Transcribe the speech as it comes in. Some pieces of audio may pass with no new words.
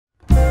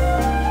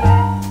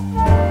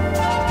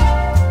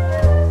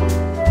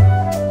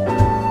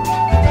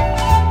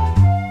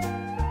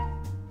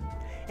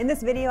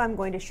this video, I'm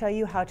going to show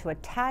you how to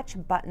attach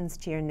buttons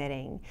to your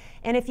knitting.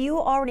 And if you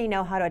already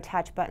know how to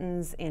attach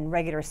buttons in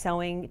regular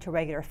sewing to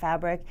regular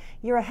fabric,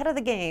 you're ahead of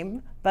the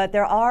game, but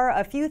there are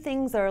a few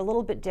things that are a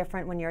little bit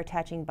different when you're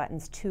attaching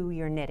buttons to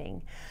your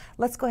knitting.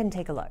 Let's go ahead and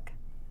take a look.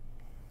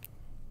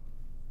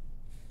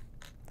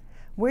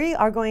 We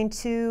are going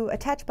to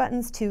attach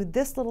buttons to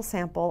this little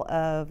sample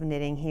of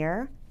knitting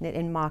here, knit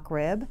in mock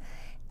rib.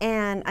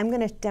 And I'm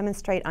going to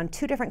demonstrate on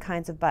two different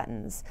kinds of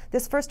buttons.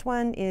 This first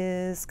one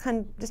is kind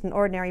of just an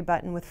ordinary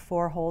button with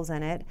 4 holes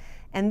in it.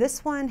 And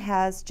this one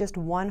has just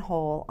 1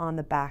 hole on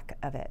the back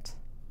of it.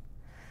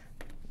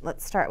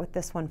 Let's start with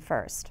this one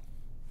first.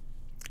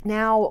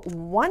 Now,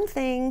 one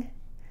thing,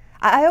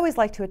 I always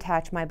like to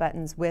attach my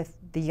buttons with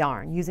the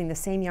yarn, using the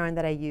same yarn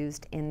that I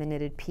used in the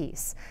knitted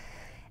piece.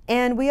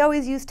 And we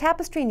always use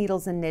tapestry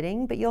needles in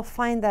knitting, but you'll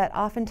find that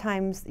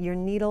oftentimes your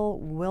needle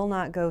will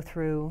not go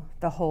through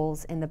the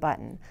holes in the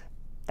button.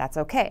 That's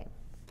okay.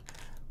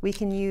 We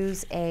can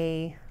use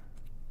a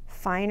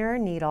finer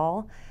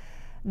needle.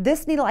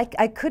 This needle,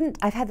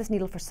 I've had this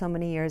needle for so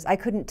many years, I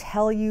couldn't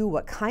tell you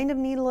what kind of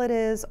needle it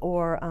is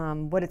or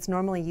what it's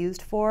normally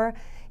used for.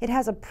 It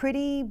has a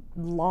pretty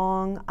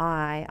long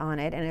eye on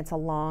it, and it's a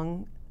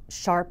long,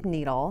 sharp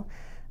needle.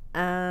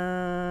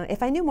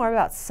 If I knew more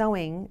about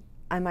sewing,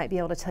 I might be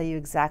able to tell you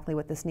exactly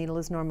what this needle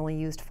is normally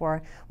used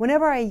for.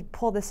 Whenever I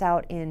pull this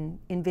out in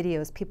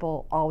videos,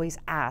 people always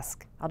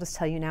ask. I'll just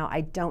tell you now,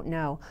 I don't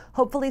know.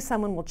 Hopefully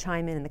someone will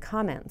chime in the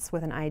comments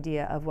with an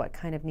idea of what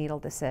kind of needle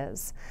this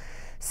is.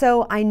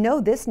 So I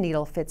know this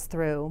needle fits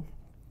through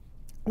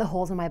the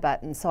holes in my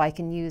button, so I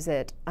can use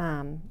it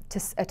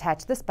to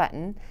attach this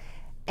button.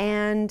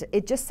 And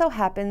it just so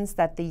happens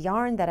that the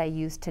yarn that I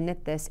use to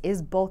knit this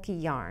is bulky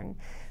yarn.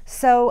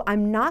 So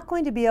I'm not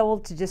going to be able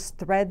to just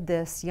thread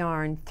this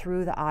yarn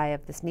through the eye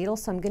of this needle,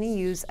 so I'm going to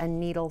use a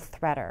needle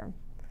threader.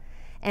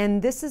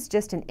 And this is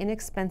just an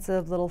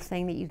inexpensive little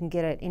thing that you can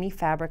get at any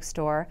fabric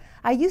store.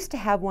 I used to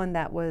have one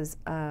that was,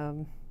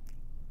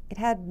 it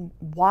had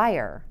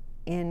wire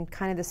in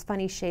kind of this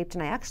funny shape,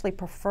 and I actually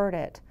preferred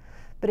it,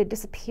 but it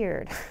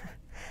disappeared.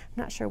 I'm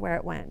not sure where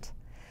it went.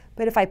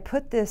 But if I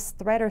put this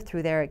threader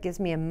through there, it gives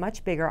me a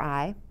much bigger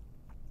eye.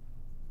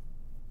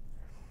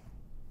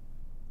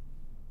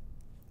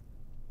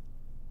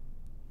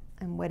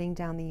 I'm wetting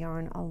down the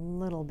yarn a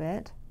little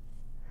bit.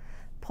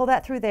 Pull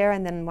that through there,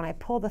 and then when I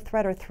pull the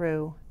threader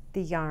through,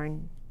 the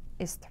yarn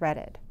is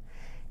threaded.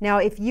 Now,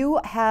 if you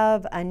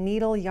have a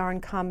needle yarn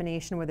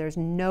combination where there's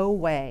no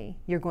way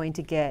you're going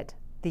to get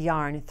the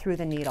yarn through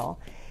the needle,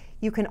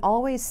 you can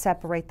always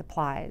separate the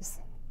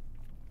plies.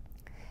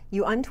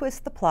 You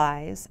untwist the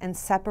plies and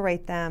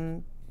separate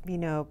them, you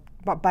know,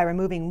 by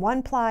removing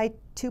 1 ply,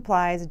 2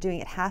 plies, doing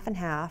it half and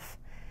half,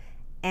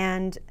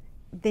 and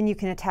then you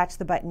can attach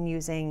the button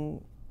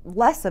using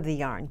less of the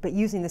yarn, but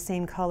using the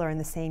same color and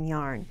the same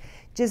yarn.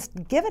 Just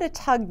give it a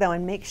tug though,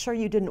 and make sure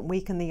you didn't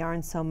weaken the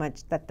yarn so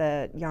much that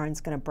the yarn's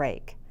going to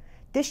break.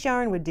 This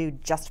yarn would do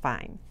just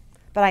fine,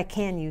 but I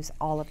can use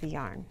all of the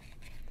yarn.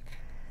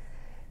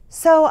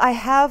 So I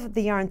have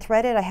the yarn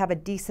threaded. I have a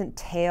decent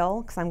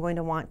tail because I'm going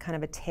to want kind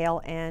of a tail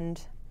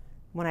end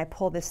when I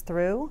pull this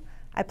through.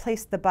 I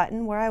place the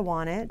button where I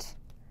want it,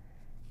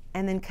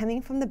 and then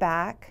coming from the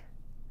back,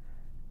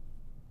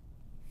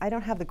 I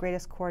don't have the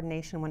greatest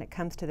coordination when it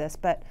comes to this,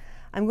 but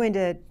I'm going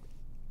to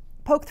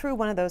poke through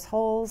one of those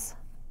holes,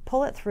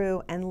 pull it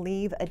through, and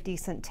leave a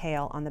decent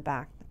tail on the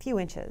back, a few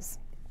inches.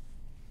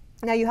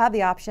 Now you have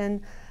the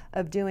option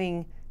of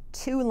doing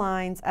 2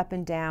 lines up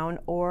and down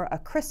or a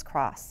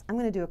crisscross. I'm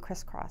going to do a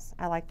crisscross.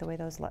 I like the way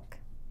those look.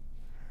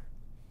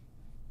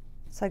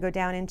 So I go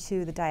down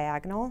into the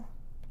diagonal.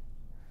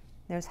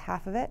 There's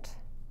half of it.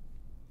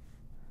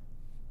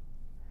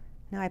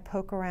 Now I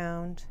poke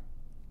around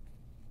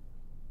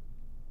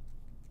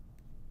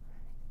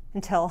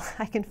until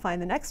I can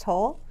find the next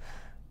hole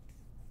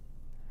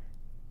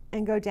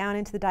and go down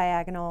into the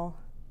diagonal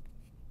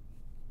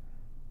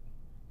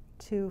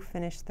to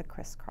finish the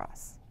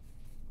crisscross.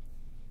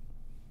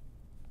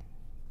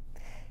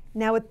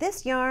 Now with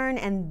this yarn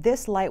and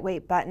this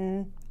lightweight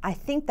button, I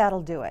think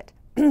that'll do it.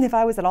 If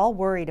I was at all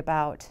worried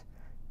about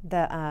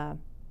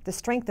the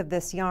strength of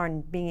this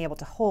yarn being able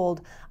to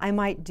hold, I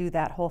might do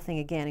that whole thing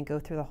again and go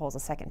through the holes a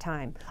second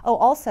time. Oh,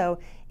 also,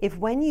 if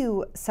when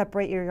you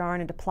separate your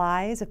yarn into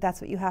plies, if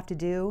that's what you have to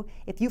do,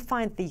 if you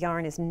find that the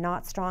yarn is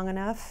not strong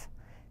enough,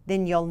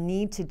 then you'll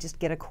need to just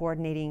get a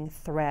coordinating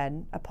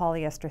thread, a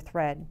polyester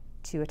thread,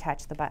 to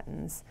attach the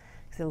buttons,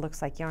 because it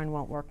looks like yarn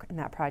won't work in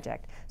that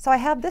project. So I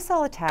have this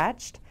all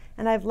attached,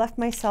 and I've left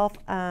myself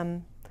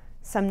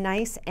some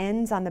nice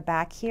ends on the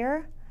back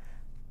here.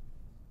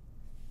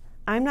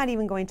 I'm not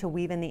even going to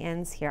weave in the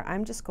ends here.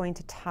 I'm just going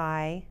to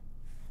tie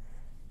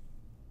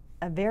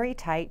a very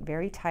tight,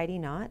 very tidy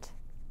knot.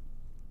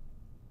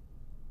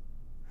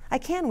 I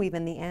can weave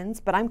in the ends,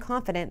 but I'm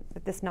confident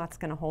that this knot's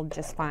going to hold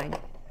just fine.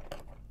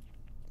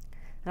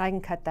 And I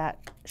can cut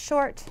that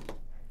short,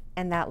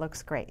 and that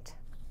looks great.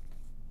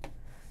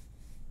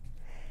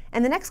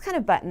 And the next kind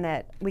of button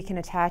that we can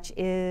attach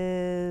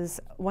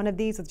is one of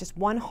these with just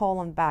one hole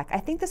on the back. I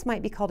think this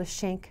might be called a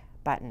shank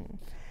button.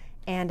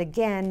 And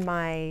again,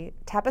 my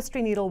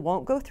tapestry needle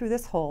won't go through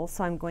this hole,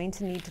 so I'm going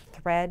to need to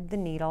thread the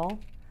needle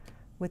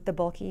with the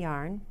bulky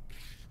yarn.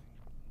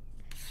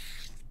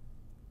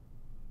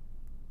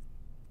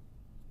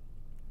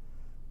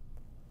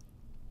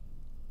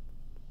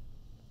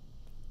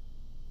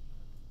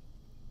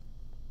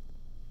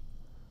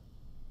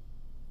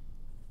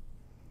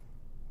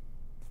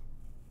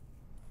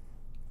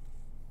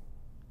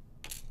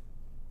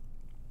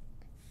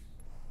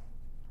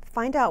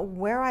 Find out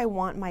where I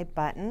want my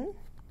button.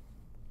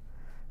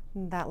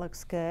 That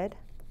looks good.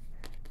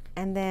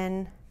 And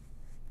then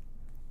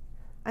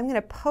I'm going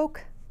to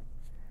poke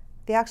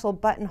the actual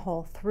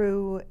buttonhole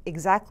through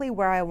exactly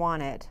where I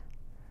want it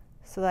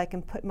so that I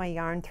can put my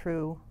yarn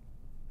through,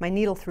 my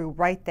needle through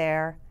right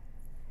there,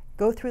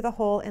 go through the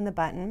hole in the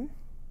button,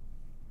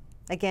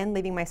 again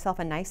leaving myself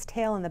a nice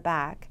tail in the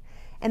back,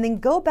 and then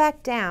go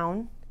back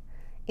down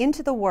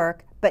into the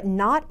work, but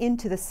not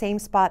into the same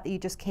spot that you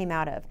just came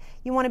out of.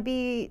 You want to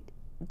be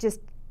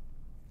just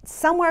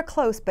somewhere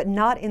close, but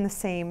not in the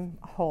same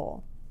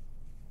hole.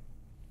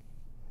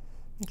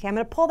 Okay, I'm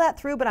going to pull that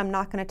through, but I'm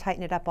not going to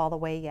tighten it up all the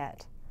way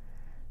yet.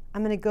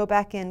 I'm going to go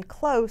back in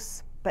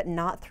close, but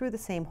not through the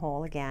same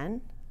hole again.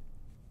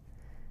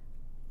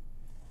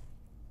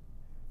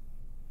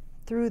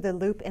 Through the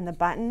loop in the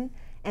button,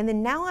 and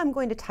then now I'm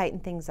going to tighten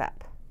things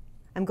up.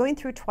 I'm going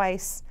through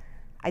twice.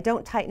 I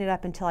don't tighten it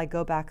up until I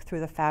go back through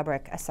the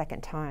fabric a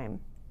second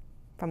time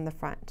from the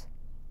front.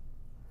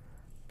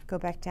 Go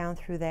back down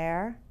through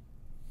there.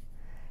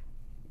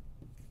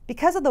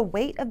 Because of the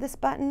weight of this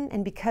button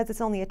and because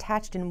it's only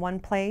attached in one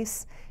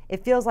place,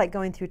 it feels like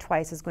going through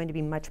twice is going to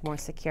be much more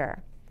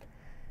secure.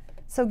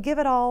 So give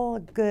it all a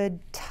good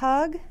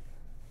tug.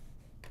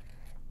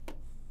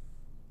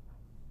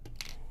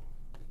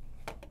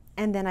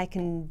 And then I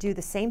can do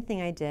the same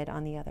thing I did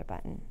on the other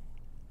button.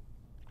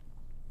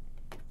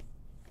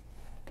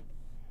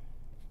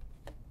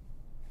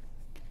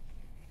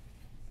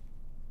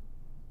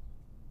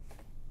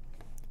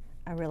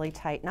 A really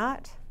tight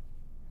knot,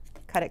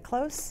 cut it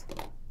close.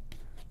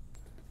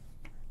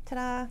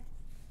 Ta-da!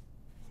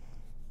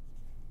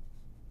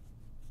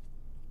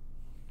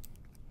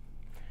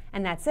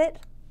 And that's it,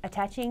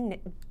 attaching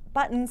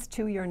buttons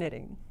to your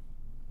knitting.